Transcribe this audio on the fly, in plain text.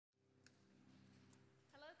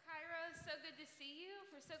see you.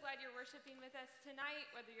 We're so glad you're worshiping with us tonight,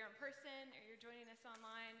 whether you're in person or you're joining us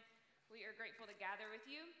online. We are grateful to gather with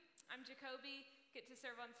you. I'm Jacoby, get to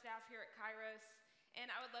serve on staff here at Kairos, and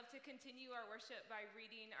I would love to continue our worship by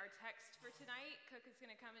reading our text for tonight. Cook is going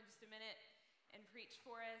to come in just a minute and preach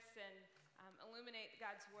for us and illuminate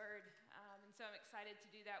God's word, and so I'm excited to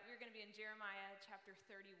do that. We're going to be in Jeremiah chapter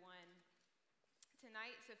 31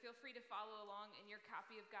 tonight, so feel free to follow along in your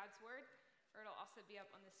copy of God's word, or it'll also be up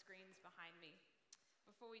on the screens behind me.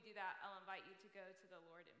 Before we do that, I'll invite you to go to the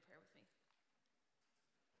Lord in prayer with me.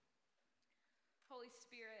 Holy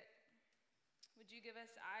Spirit, would you give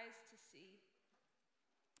us eyes to see,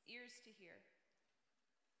 ears to hear?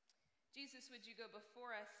 Jesus, would you go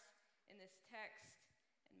before us in this text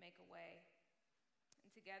and make a way?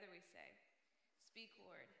 And together we say, speak,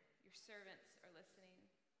 Lord, your servants are listening.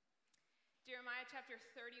 Jeremiah chapter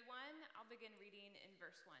 31, I'll begin reading in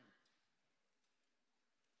verse 1.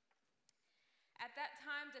 At that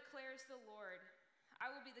time declares the Lord, I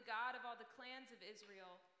will be the God of all the clans of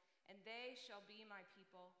Israel, and they shall be my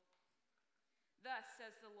people. Thus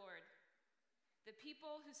says the Lord, the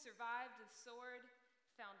people who survived the sword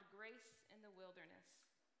found grace in the wilderness.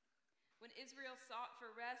 When Israel sought for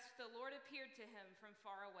rest, the Lord appeared to him from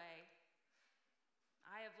far away.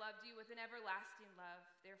 I have loved you with an everlasting love,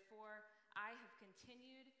 therefore I have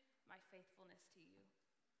continued my faithfulness to you.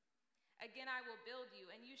 Again I will build you,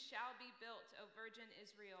 and you shall be built, O virgin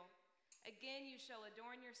Israel. Again you shall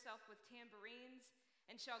adorn yourself with tambourines,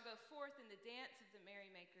 and shall go forth in the dance of the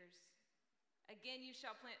merrymakers. Again you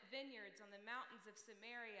shall plant vineyards on the mountains of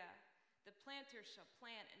Samaria. The planters shall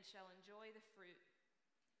plant and shall enjoy the fruit.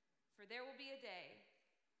 For there will be a day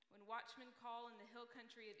when watchmen call in the hill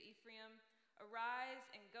country of Ephraim, arise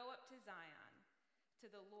and go up to Zion,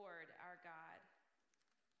 to the Lord our God.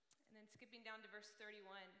 And then skipping down to verse 31.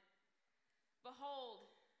 Behold,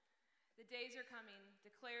 the days are coming,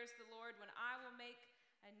 declares the Lord, when I will make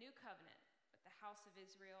a new covenant with the house of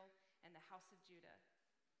Israel and the house of Judah.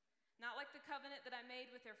 Not like the covenant that I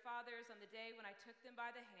made with their fathers on the day when I took them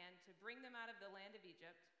by the hand to bring them out of the land of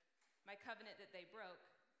Egypt, my covenant that they broke,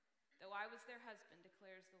 though I was their husband,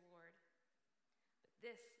 declares the Lord. But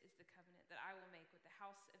this is the covenant that I will make with the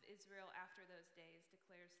house of Israel after those days,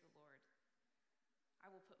 declares the Lord.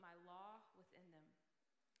 I will put my law within them,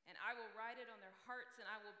 and I will write it on their hearts, and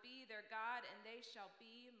I will be their God, and they shall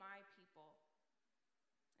be my people.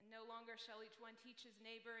 And no longer shall each one teach his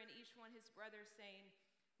neighbor and each one his brother, saying,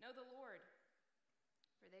 know the Lord,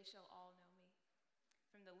 for they shall all know me,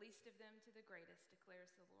 from the least of them to the greatest,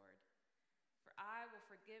 declares the Lord. For I will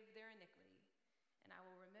forgive their iniquity, and I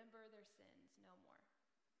will remember their sins no more.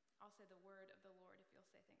 I'll say the word of the Lord if you'll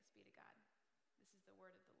say thanks be to God. This is the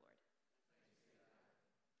word of the Lord.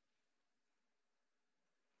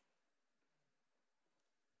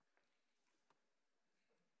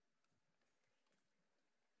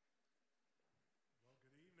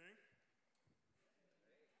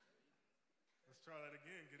 Let's try that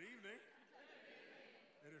again. Good evening.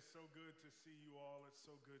 It is so good to see you all. It's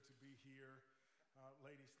so good to be here.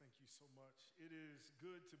 Ladies, thank you so much. It is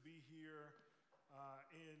good to be here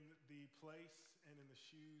in the place and in the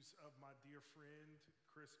shoes of my dear friend,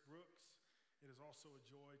 Chris Brooks. It is also a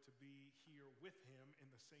joy to be here with him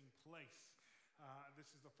in the same place.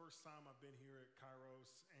 This is the first time I've been here at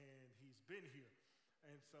Kairos, and he's been here.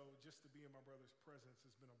 And so just to be in my brother's presence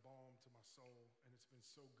has been a balm to my soul, and it's been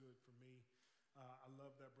so good for me. I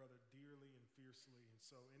love that brother dearly and fiercely, and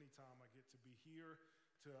so anytime I get to be here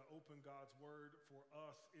to open God's word for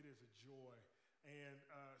us, it is a joy. And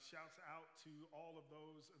shouts out to all of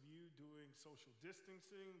those of you doing social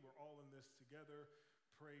distancing. We're all in this together.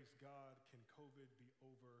 Praise God. Can COVID be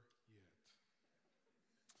over yet?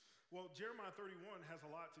 Well, Jeremiah 31 has a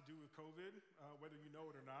lot to do with COVID, whether you know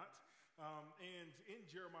it or not. And in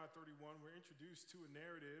Jeremiah 31, we're introduced to a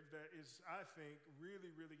narrative that is, I think,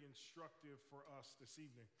 really, really instructive for us this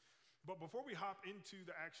evening. But before we hop into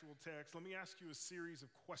the actual text, let me ask you a series of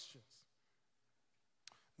questions.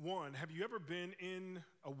 One, have you ever been in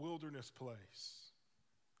a wilderness place?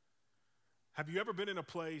 Have you ever been in a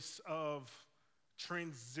place of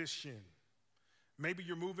transition? Maybe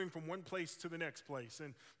you're moving from one place to the next place,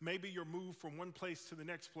 and maybe your move from one place to the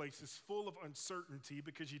next place is full of uncertainty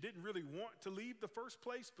because you didn't really want to leave the first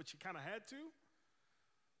place, but you kind of had to.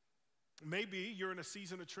 Maybe you're in a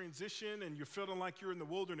season of transition and you're feeling like you're in the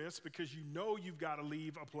wilderness because you know you've got to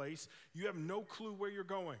leave a place. You have no clue where you're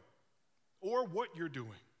going or what you're doing.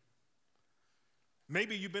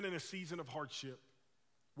 Maybe you've been in a season of hardship,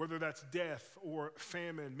 whether that's death or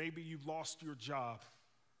famine. Maybe you've lost your job.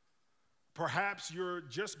 Perhaps you're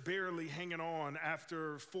just barely hanging on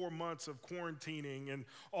after 4 months of quarantining and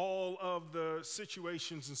all of the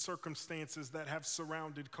situations and circumstances that have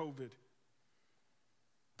surrounded COVID.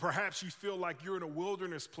 Perhaps you feel like you're in a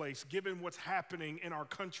wilderness place given what's happening in our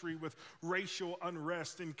country with racial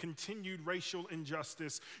unrest and continued racial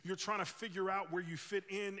injustice. You're trying to figure out where you fit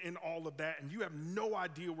in all of that, and you have no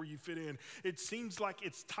idea where you fit in. It seems like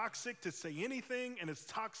it's toxic to say anything, and it's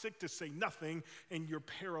toxic to say nothing, and you're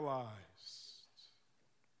paralyzed.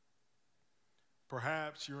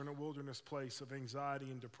 Perhaps you're in a wilderness place of anxiety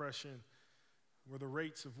and depression where the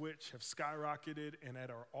rates of which have skyrocketed and at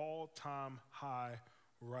our all-time high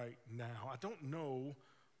right now. I don't know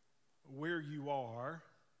where you are,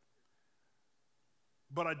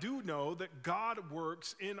 but I do know that God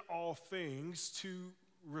works in all things to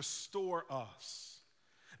restore us.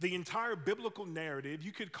 The entire biblical narrative,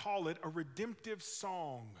 you could call it a redemptive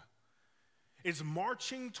song, is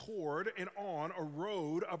marching toward and on a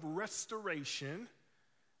road of restoration.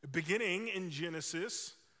 Beginning in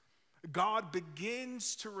Genesis, God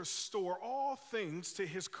begins to restore all things to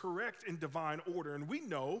his correct and divine order. And we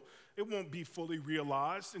know it won't be fully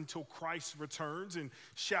realized until Christ returns and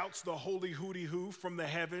shouts the holy hooty hoo from the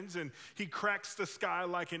heavens, and he cracks the sky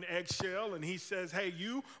like an eggshell, and he says, hey,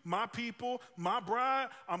 you, my people, my bride,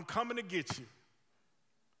 I'm coming to get you.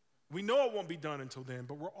 We know it won't be done until then,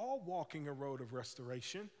 but we're all walking a road of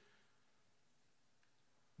restoration.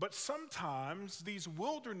 But sometimes these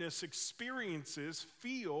wilderness experiences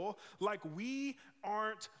feel like we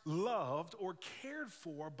aren't loved or cared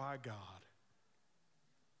for by God.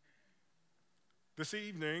 This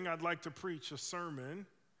evening, I'd like to preach a sermon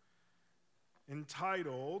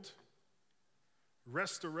entitled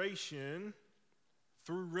Restoration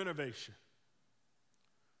Through Renovation.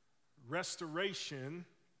 Restoration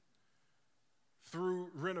through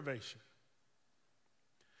renovation.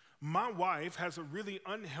 My wife has a really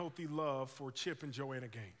unhealthy love for Chip and Joanna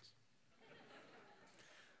Gaines.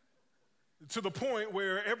 To the point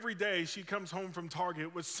where every day she comes home from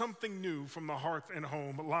Target with something new from the Hearth and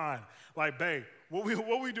Home line. Like, babe, what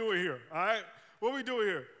we doing here, all right? What we doing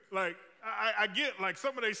here? Like, I get, like,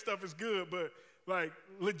 some of their stuff is good, but, like,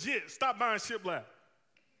 legit, stop buying shiplap.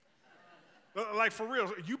 Like, for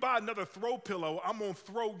real, you buy another throw pillow, I'm going to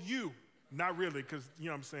throw you. Not really, because, you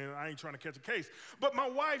know what I'm saying, I ain't trying to catch a case. But my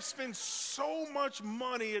wife spends so much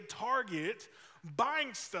money at Target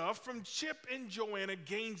buying stuff from Chip and Joanna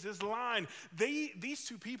Gaines' line. These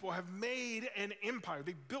two people have made an empire.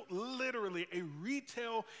 They built literally a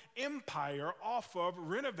retail empire off of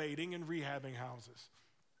renovating and rehabbing houses.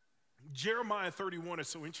 Jeremiah 31 is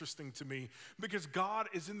so interesting to me because God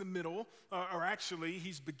is in the middle, or actually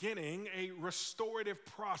he's beginning a restorative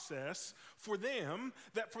process for them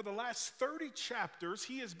that for the last 30 chapters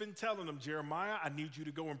he has been telling them, Jeremiah, I need you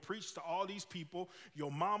to go and preach to all these people,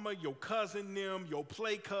 your mama, your cousin them, your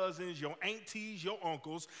play cousins, your aunties, your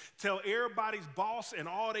uncles. Tell everybody's boss and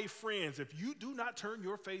all their friends, if you do not turn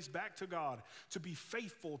your face back to God, to be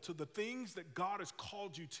faithful to the things that God has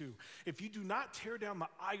called you to, if you do not tear down the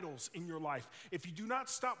idols in your life, if you do not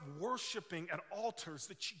stop worshiping at altars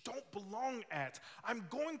that you don't belong at, I'm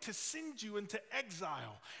going to send you into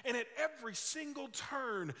exile. And at every single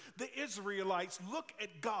turn, the Israelites look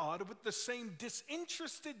at God with the same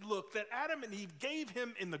disinterested look that Adam and Eve gave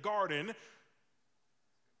him in the garden.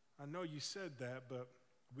 I know you said that, but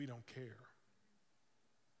we don't care.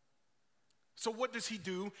 So what does he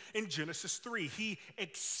do in Genesis 3? He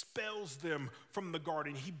expels them from the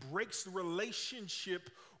garden. He breaks the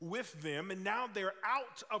relationship with them, and now they're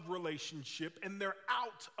out of relationship and they're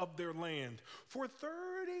out of their land. For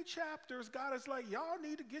 30 chapters, God is like, y'all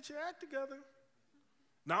need to get your act together.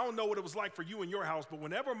 Now, I don't know what it was like for you in your house, but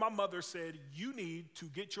whenever my mother said, you need to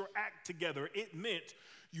get your act together, it meant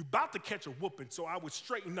you about to catch a whooping, so I would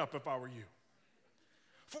straighten up if I were you.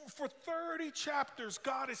 For 30 chapters,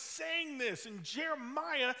 God is saying this, and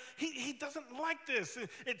Jeremiah, he doesn't like this.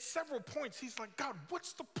 At several points, he's like, God,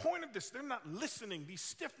 what's the point of this? They're not listening. These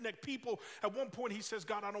stiff-necked people, at one point he says,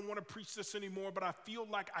 God, I don't want to preach this anymore, but I feel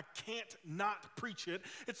like I can't not preach it.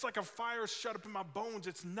 It's like a fire shut up in my bones.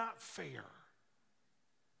 It's not fair.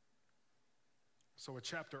 So a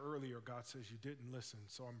chapter earlier, God says, you didn't listen,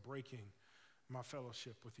 so I'm breaking my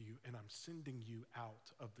fellowship with you, and I'm sending you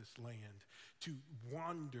out of this land to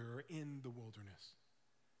wander in the wilderness.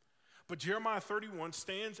 But Jeremiah 31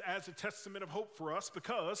 stands as a testament of hope for us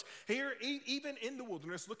because here, even in the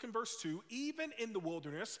wilderness, look in verse 2, even in the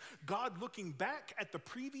wilderness, God looking back at the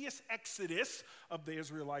previous exodus of the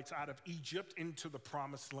Israelites out of Egypt into the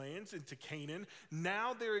promised lands, into Canaan,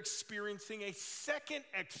 now they're experiencing a second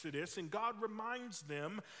exodus, and God reminds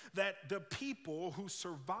them that the people who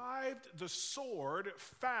survived the sword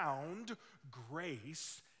found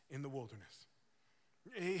grace in the wilderness.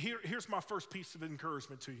 Here's my first piece of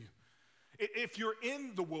encouragement to you. If you're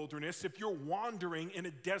in the wilderness, if you're wandering in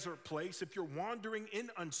a desert place, if you're wandering in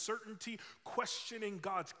uncertainty, questioning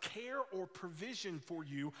God's care or provision for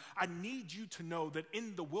you, I need you to know that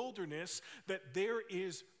in the wilderness that there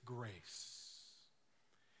is grace.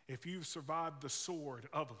 If you've survived the sword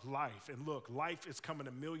of life, and look, life is coming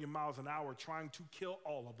a million miles an hour trying to kill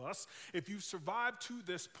all of us. If you've survived to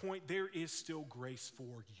this point, there is still grace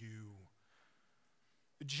for you.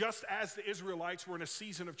 Just as the Israelites were in a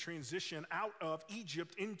season of transition out of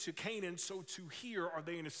Egypt into Canaan, so too here are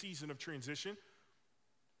they in a season of transition.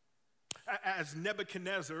 As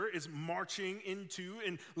Nebuchadnezzar is marching into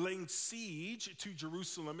and laying siege to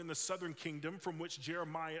Jerusalem in the southern kingdom from which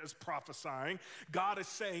Jeremiah is prophesying, God is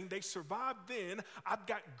saying, they survived then, I've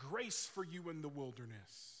got grace for you in the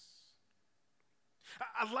wilderness.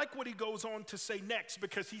 I like what he goes on to say next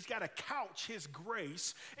because he's got to couch his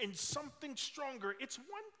grace in something stronger. It's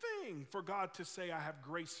one thing for God to say, I have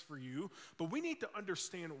grace for you, but we need to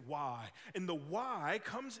understand why. And the why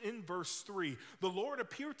comes in verse 3. The Lord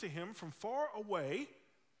appeared to him from far away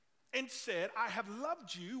and said, I have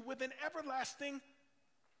loved you with an everlasting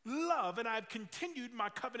love, and I have continued my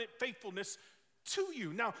covenant faithfulness to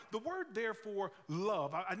you. Now, the word therefore,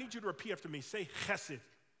 love, I need you to repeat after me. Say chesed.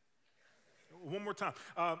 One more time.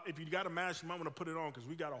 If you got a mask, you might want to put it on because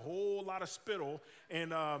we got a whole lot of spittle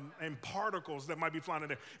and particles that might be flying in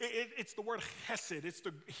there. It's the word chesed. It's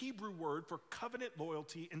the Hebrew word for covenant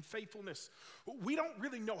loyalty and faithfulness. We don't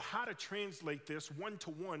really know how to translate this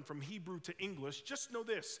one-to-one from Hebrew to English. Just know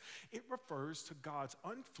this. It refers to God's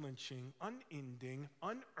unflinching, unending,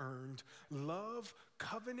 unearned love,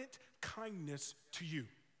 covenant kindness to you.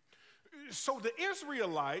 So the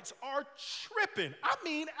Israelites are tripping. I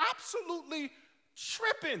mean, absolutely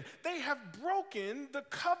tripping. They have broken the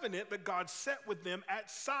covenant that God set with them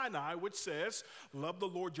at Sinai, which says, love the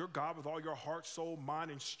Lord your God with all your heart, soul,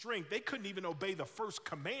 mind, and strength. They couldn't even obey the first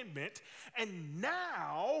commandment. And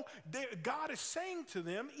now God is saying to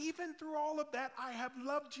them, even through all of that, I have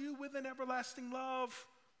loved you with an everlasting love.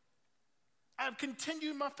 I've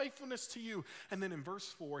continued my faithfulness to you. And then in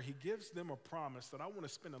verse 4, he gives them a promise that I want to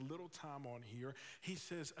spend a little time on here. He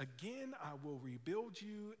says, again, I will rebuild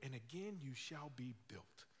you, and again, you shall be built.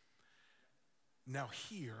 Now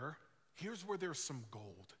here's where there's some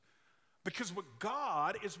gold. Because what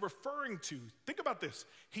God is referring to, think about this.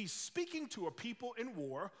 He's speaking to a people in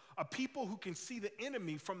war, a people who can see the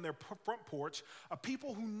enemy from their front porch, a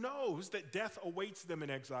people who knows that death awaits them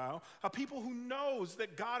in exile, a people who knows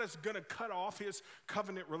that God is going to cut off his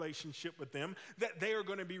covenant relationship with them, that they are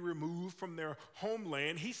going to be removed from their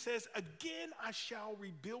homeland. He says, again, I shall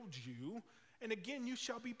rebuild you, and again, you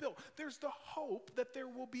shall be built. There's the hope that there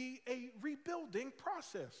will be a rebuilding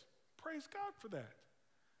process. Praise God for that.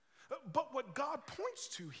 But what God points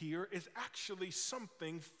to here is actually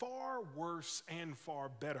something far worse and far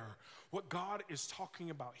better. What God is talking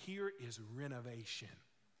about here is renovation.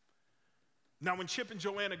 Now, when Chip and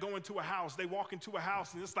Joanna go into a house, they walk into a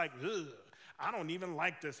house and it's like, ugh, I don't even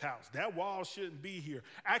like this house. That wall shouldn't be here.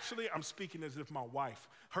 Actually, I'm speaking as if my wife,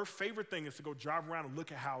 her favorite thing is to go drive around and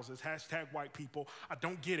look at houses, #white people. I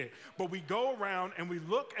don't get it. But we go around and we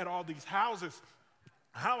look at all these houses,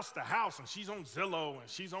 house to house, and she's on Zillow, and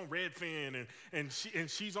she's on Redfin, and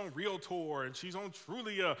she's on Realtor, and she's on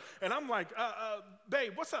Trulia, and I'm like,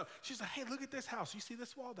 babe, what's up? She's like, hey, look at this house. You see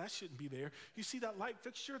this wall? That shouldn't be there. You see that light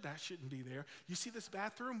fixture? That shouldn't be there. You see this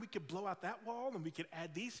bathroom? We could blow out that wall, and we could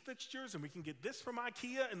add these fixtures, and we can get this from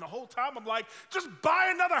IKEA, and the whole time I'm like, just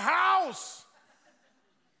buy another house.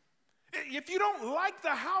 If you don't like the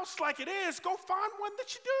house like it is, go find one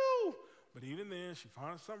that you do. But even then, she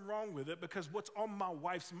finds something wrong with it because what's on my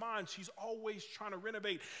wife's mind, she's always trying to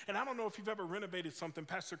renovate. And I don't know if you've ever renovated something.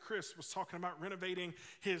 Pastor Chris was talking about renovating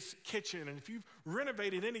his kitchen. And if you've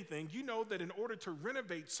renovated anything, you know that in order to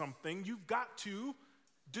renovate something, you've got to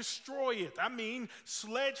Destroy it. I mean,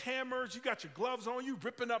 sledgehammers, you got your gloves on, you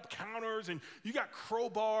ripping up counters, and you got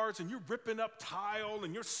crowbars, and you're ripping up tile,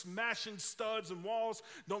 and you're smashing studs and walls.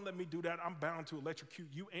 Don't let me do that. I'm bound to electrocute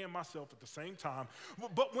you and myself at the same time.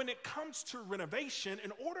 But when it comes to renovation,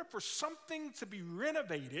 in order for something to be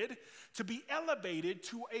renovated, to be elevated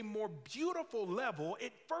to a more beautiful level,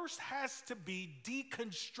 it first has to be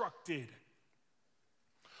deconstructed.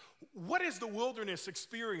 What is the wilderness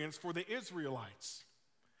experience for the Israelites?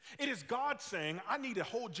 It is God saying, I need a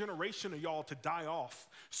whole generation of y'all to die off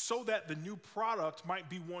so that the new product might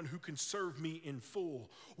be one who can serve me in full.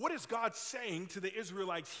 What is God saying to the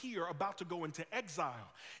Israelites here about to go into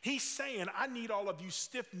exile? He's saying, I need all of you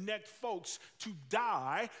stiff-necked folks to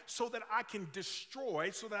die so that I can destroy,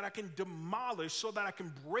 so that I can demolish, so that I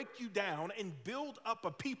can break you down and build up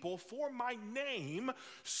a people for my name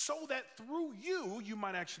so that through you, you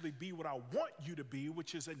might actually be what I want you to be,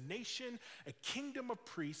 which is a nation, a kingdom of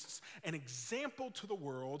priests, an example to the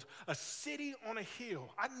world, a city on a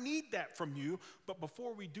hill. I need that from you, but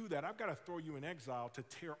before we do that, I've got to throw you in exile to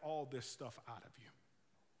tear all this stuff out of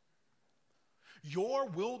you. Your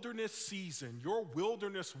wilderness season, your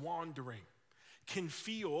wilderness wandering can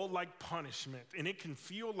feel like punishment, and it can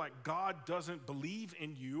feel like God doesn't believe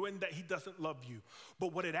in you and that he doesn't love you.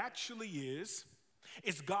 But what it actually is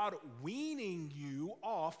God weaning you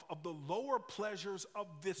off of the lower pleasures of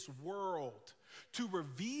this world to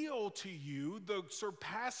reveal to you the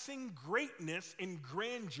surpassing greatness and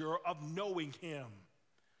grandeur of knowing him.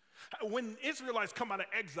 When Israelites come out of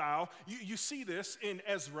exile, you see this in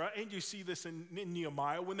Ezra and you see this in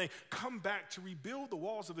Nehemiah. When they come back to rebuild the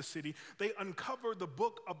walls of the city, they uncover the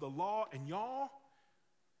book of the law, and y'all,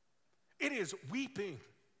 it is weeping.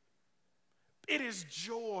 It is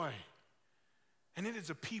joy. And it is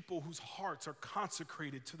a people whose hearts are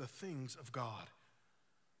consecrated to the things of God.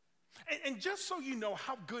 And just so you know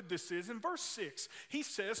how good this is, in verse 6, he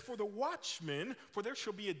says, for there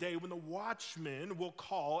shall be a day when the watchmen will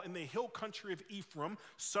call in the hill country of Ephraim,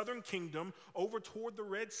 southern kingdom, over toward the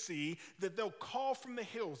Red Sea, that they'll call from the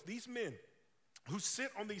hills, these men who sit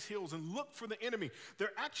on these hills and look for the enemy.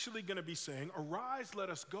 They're actually going to be saying, arise, let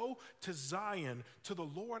us go to Zion, to the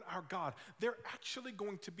Lord our God. They're actually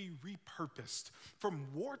going to be repurposed from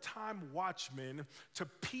wartime watchmen to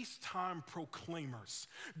peacetime proclaimers.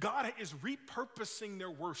 God is repurposing their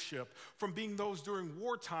worship from being those during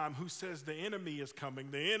wartime who says the enemy is coming,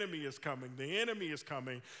 the enemy is coming, the enemy is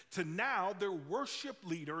coming, to now they're worship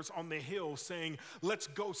leaders on the hill saying, let's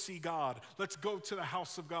go see God, let's go to the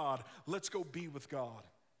house of God, let's go be with God.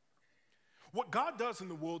 What God does in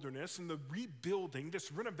the wilderness and the rebuilding, this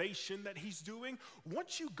renovation that he's doing,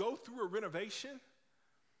 once you go through a renovation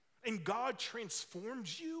and God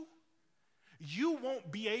transforms you, you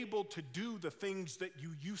won't be able to do the things that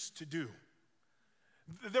you used to do.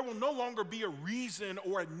 There will no longer be a reason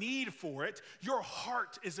or a need for it. Your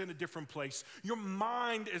heart is in a different place. Your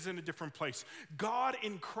mind is in a different place. God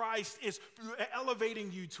in Christ is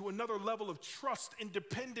elevating you to another level of trust and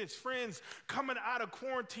dependence. Friends, coming out of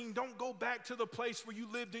quarantine, don't go back to the place where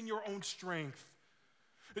you lived in your own strength.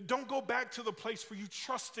 Don't go back to the place where you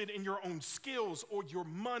trusted in your own skills or your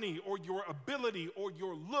money or your ability or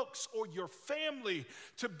your looks or your family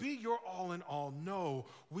to be your all in all. No,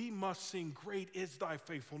 we must sing, great is thy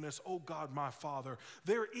faithfulness, O God my Father.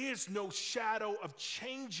 There is no shadow of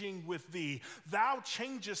changing with thee. Thou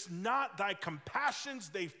changest not, thy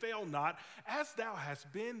compassions, they fail not. As thou hast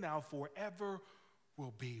been, thou forever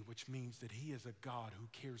will be, which means that he is a God who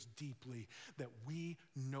cares deeply that we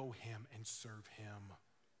know him and serve him.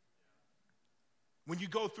 When you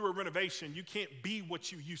go through a renovation, you can't be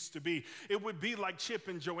what you used to be. It would be like Chip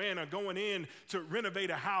and Joanna going in to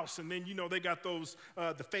renovate a house, and then, they got those,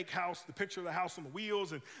 the fake house, the picture of the house on the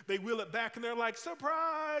wheels, and they wheel it back, and they're like,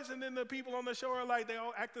 surprise! And then the people on the show are like, they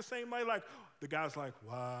all act the same way, like, the guy's like,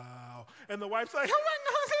 wow. And the wife's like, oh my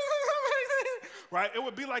God, right? It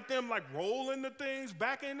would be like them, like, rolling the things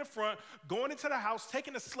back in the front, going into the house,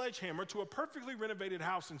 taking a sledgehammer to a perfectly renovated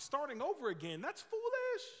house and starting over again. That's foolish.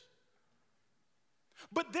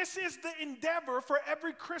 But this is the endeavor for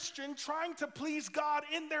every Christian trying to please God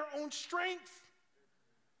in their own strength.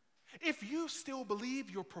 If you still believe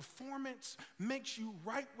your performance makes you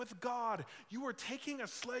right with God, you are taking a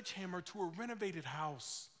sledgehammer to a renovated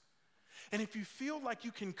house. And if you feel like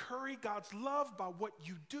you can curry God's love by what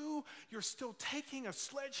you do, you're still taking a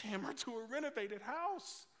sledgehammer to a renovated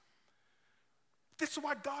house. This is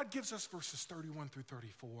why God gives us verses 31 through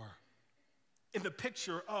 34. In the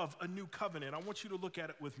picture of a new covenant. I want you to look at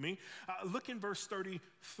it with me. Look in verse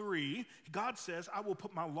 33. God says, I will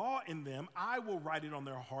put my law in them. I will write it on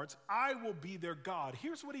their hearts. I will be their God.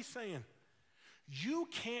 Here's what he's saying. You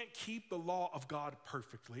can't keep the law of God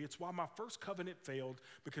perfectly. It's why my first covenant failed,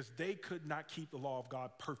 because they could not keep the law of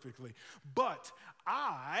God perfectly. But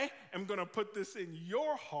I am going to put this in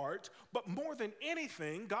your heart. But more than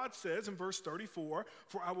anything, God says in verse 34,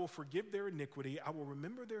 for I will forgive their iniquity. I will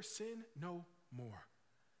remember their sin no more.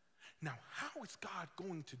 Now, how is God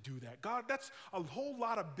going to do that? God, that's a whole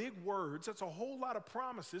lot of big words. That's a whole lot of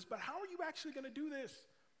promises. But how are you actually going to do this?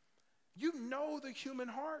 You know the human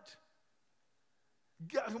heart.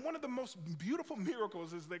 God, one of the most beautiful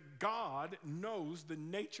miracles is that God knows the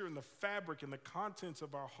nature and the fabric and the contents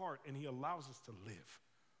of our heart, and he allows us to live.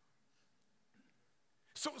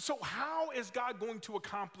 So how is God going to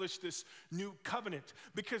accomplish this new covenant?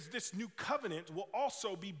 Because this new covenant will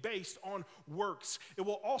also be based on works. It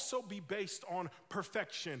will also be based on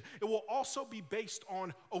perfection. It will also be based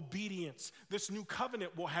on obedience. This new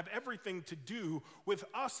covenant will have everything to do with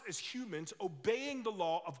us as humans obeying the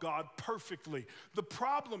law of God perfectly. The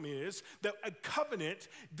problem is that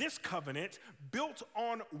this covenant built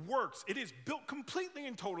on works. It is built completely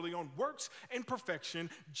and totally on works and perfection,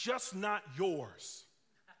 just not yours.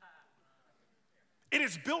 It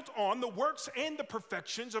is built on the works and the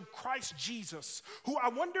perfections of Christ Jesus, who I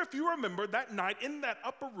wonder if you remember that night in that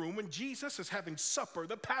upper room when Jesus is having supper,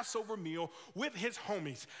 the Passover meal with his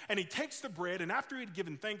homies. And he takes the bread, and after he had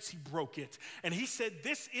given thanks, he broke it. And he said,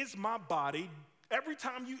 "This is my body. Every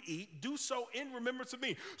time you eat, do so in remembrance of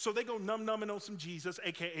me." So they go numbing on some Jesus,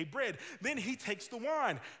 a.k.a. bread. Then he takes the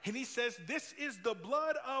wine, and he says, "This is the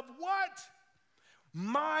blood of" what?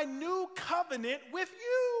 "My new covenant with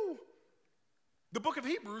you." The book of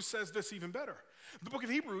Hebrews says this even better. The book of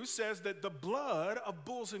Hebrews says that the blood of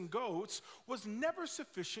bulls and goats was never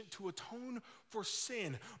sufficient to atone for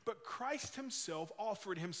sin, but Christ himself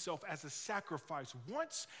offered himself as a sacrifice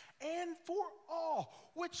once and for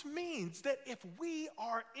all, which means that if we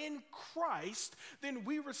are in Christ, then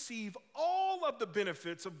we receive all of the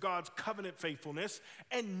benefits of God's covenant faithfulness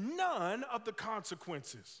and none of the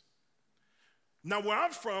consequences. Now, where I'm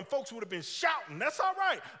from, folks would have been shouting. That's all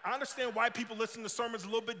right. I understand white people listen to sermons a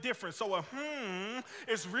little bit different. So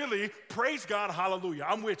is really praise God, hallelujah.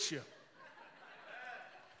 I'm with you.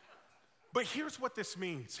 But here's what this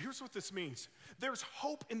means. There's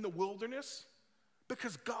hope in the wilderness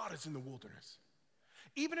because God is in the wilderness.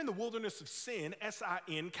 Even in the wilderness of sin,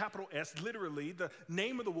 S-I-N, capital S, literally the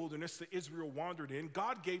name of the wilderness that Israel wandered in,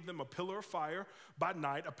 God gave them a pillar of fire by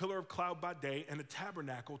night, a pillar of cloud by day, and a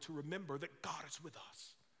tabernacle to remember that God is with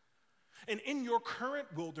us. And in your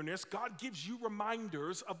current wilderness, God gives you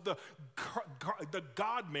reminders of the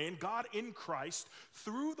God-man, God in Christ,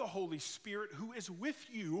 through the Holy Spirit who is with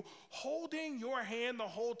you, holding your hand the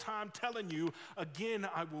whole time, telling you, again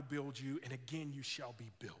I will build you, and again you shall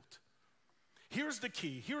be built. Here's the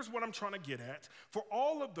key. Here's what I'm trying to get at. For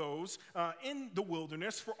all of those in the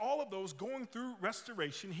wilderness, for all of those going through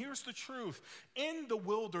restoration, here's the truth. In the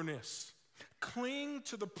wilderness, cling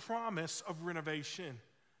to the promise of renovation.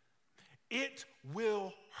 It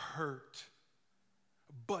will hurt,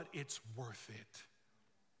 but it's worth it.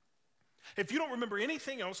 If you don't remember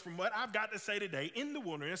anything else from what I've got to say today, in the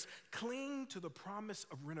wilderness, cling to the promise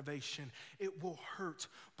of renovation. It will hurt,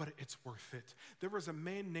 but it's worth it. There was a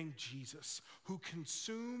man named Jesus who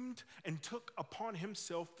consumed and took upon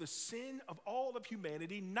himself the sin of all of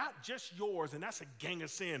humanity, not just yours, and that's a gang of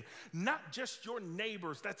sin. Not just your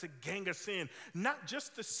neighbors, that's a gang of sin. Not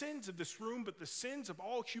just the sins of this room, but the sins of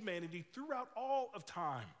all humanity throughout all of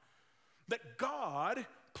time. That God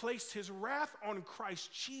placed his wrath on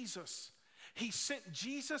Christ Jesus. He sent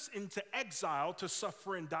Jesus into exile to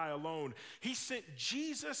suffer and die alone. He sent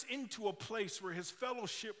Jesus into a place where his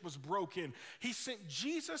fellowship was broken. He sent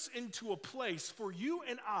Jesus into a place for you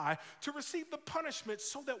and I to receive the punishment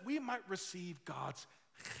so that we might receive God's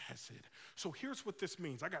chesed. So here's what this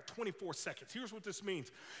means. I got 24 seconds. Here's what this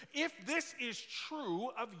means. If this is true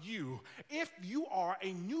of you, if you are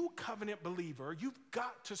a new covenant believer, you've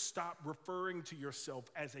got to stop referring to yourself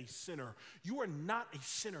as a sinner. You are not a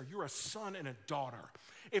sinner. You're a son and a daughter.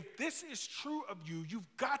 If this is true of you,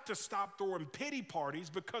 you've got to stop throwing pity parties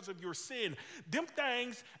because of your sin. Them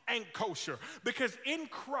things ain't kosher. Because in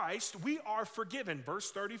Christ, we are forgiven. Verse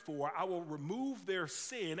 34, I will remove their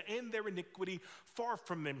sin and their iniquity far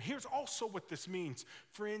from them. Here's also what this means.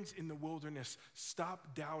 Friends, in the wilderness,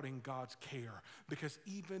 stop doubting God's care, because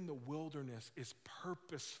even the wilderness is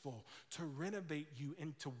purposeful to renovate you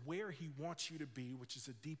into where he wants you to be, which is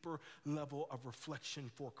a deeper level of reflection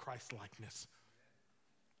for Christ-likeness.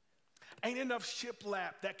 Ain't enough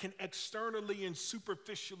shiplap that can externally and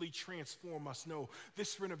superficially transform us. No,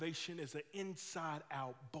 this renovation is an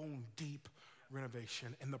inside-out, bone-deep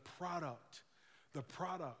renovation. And the product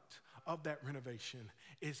of that renovation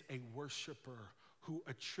is a worshiper who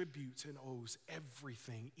attributes and owes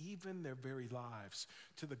everything, even their very lives,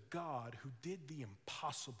 to the God who did the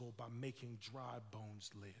impossible by making dry bones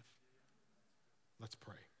live. Let's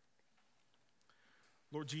pray.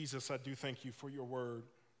 Lord Jesus, I do thank you for your word,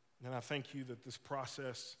 and I thank you that this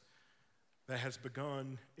process that has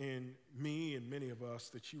begun in me and many of us,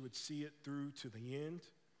 that you would see it through to the end.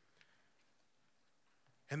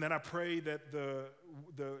 And then I pray that the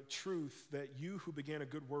truth that you who began a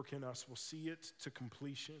good work in us will see it to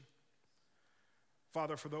completion.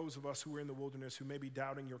 Father, for those of us who are in the wilderness who may be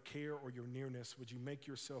doubting your care or your nearness, would you make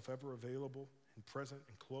yourself ever available and present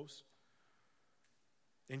and close?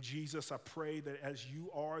 And Jesus, I pray that as you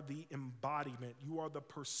are the embodiment, you are the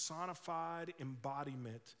personified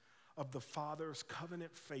embodiment of the Father's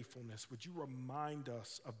covenant faithfulness, would you remind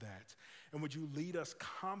us of that? And would you lead us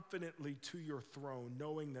confidently to your throne,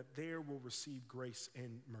 knowing that there we'll receive grace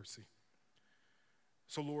and mercy?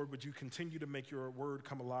 So, Lord, would you continue to make your word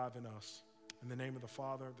come alive in us? In the name of the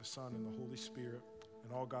Father, the Son, and the Holy Spirit,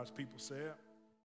 and all God's people say it.